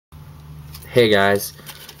Hey guys,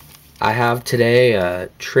 I have today a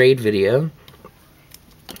trade video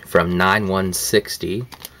from Nine1sixty.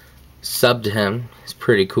 Sub to him, he's a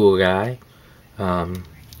pretty cool guy. Some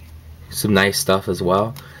nice stuff as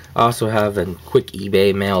well. I also have a quick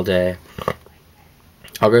eBay mail day.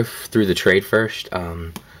 I'll go through the trade first.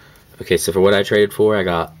 Okay, so for what I traded for, I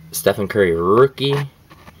got Stephen Curry rookie.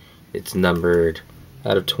 It's numbered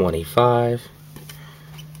out of 25.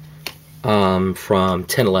 From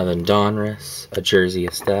 1011 Donruss, a jersey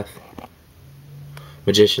of Steph.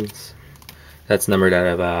 Magicians. That's numbered out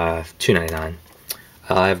of $2.99.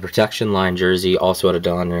 I have a protection line jersey, also out of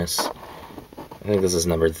Donruss. I think this is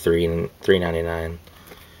numbered $3.99.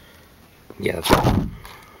 Yeah, that's right.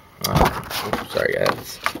 Sorry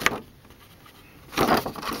guys.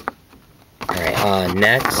 Alright,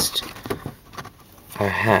 next I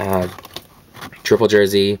have triple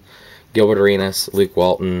jersey, Gilbert Arenas, Luke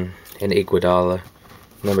Walton, and Iguodala,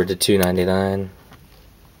 numbered to $2.99.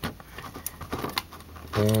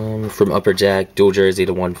 From Upper Jack, dual jersey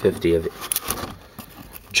to 150 of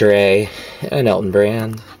Dre and Elton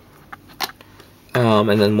Brand. And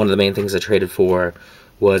then one of the main things I traded for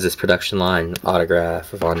was this production line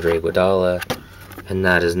autograph of Andre Iguodala, and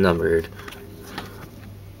that is numbered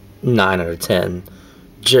 9 out of 10.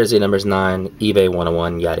 Jersey number's 9, eBay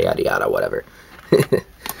 101, yada yada yada, whatever.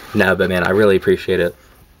 No, but man, I really appreciate it.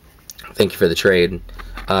 Thank you for the trade.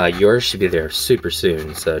 Yours should be there super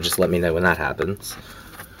soon, so just let me know when that happens.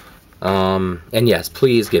 And yes,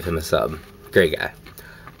 please give him a sub. Great guy.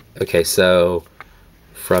 Okay, so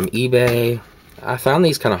from eBay, I found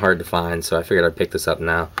these kind of hard to find, so I figured I'd pick this up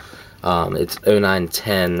now. It's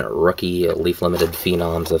 0910 rookie Leaf Limited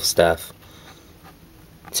Phenoms of Steph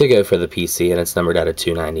to go for the PC, and it's numbered out of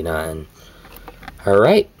 $2.99.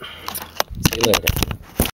 Alright, see you later.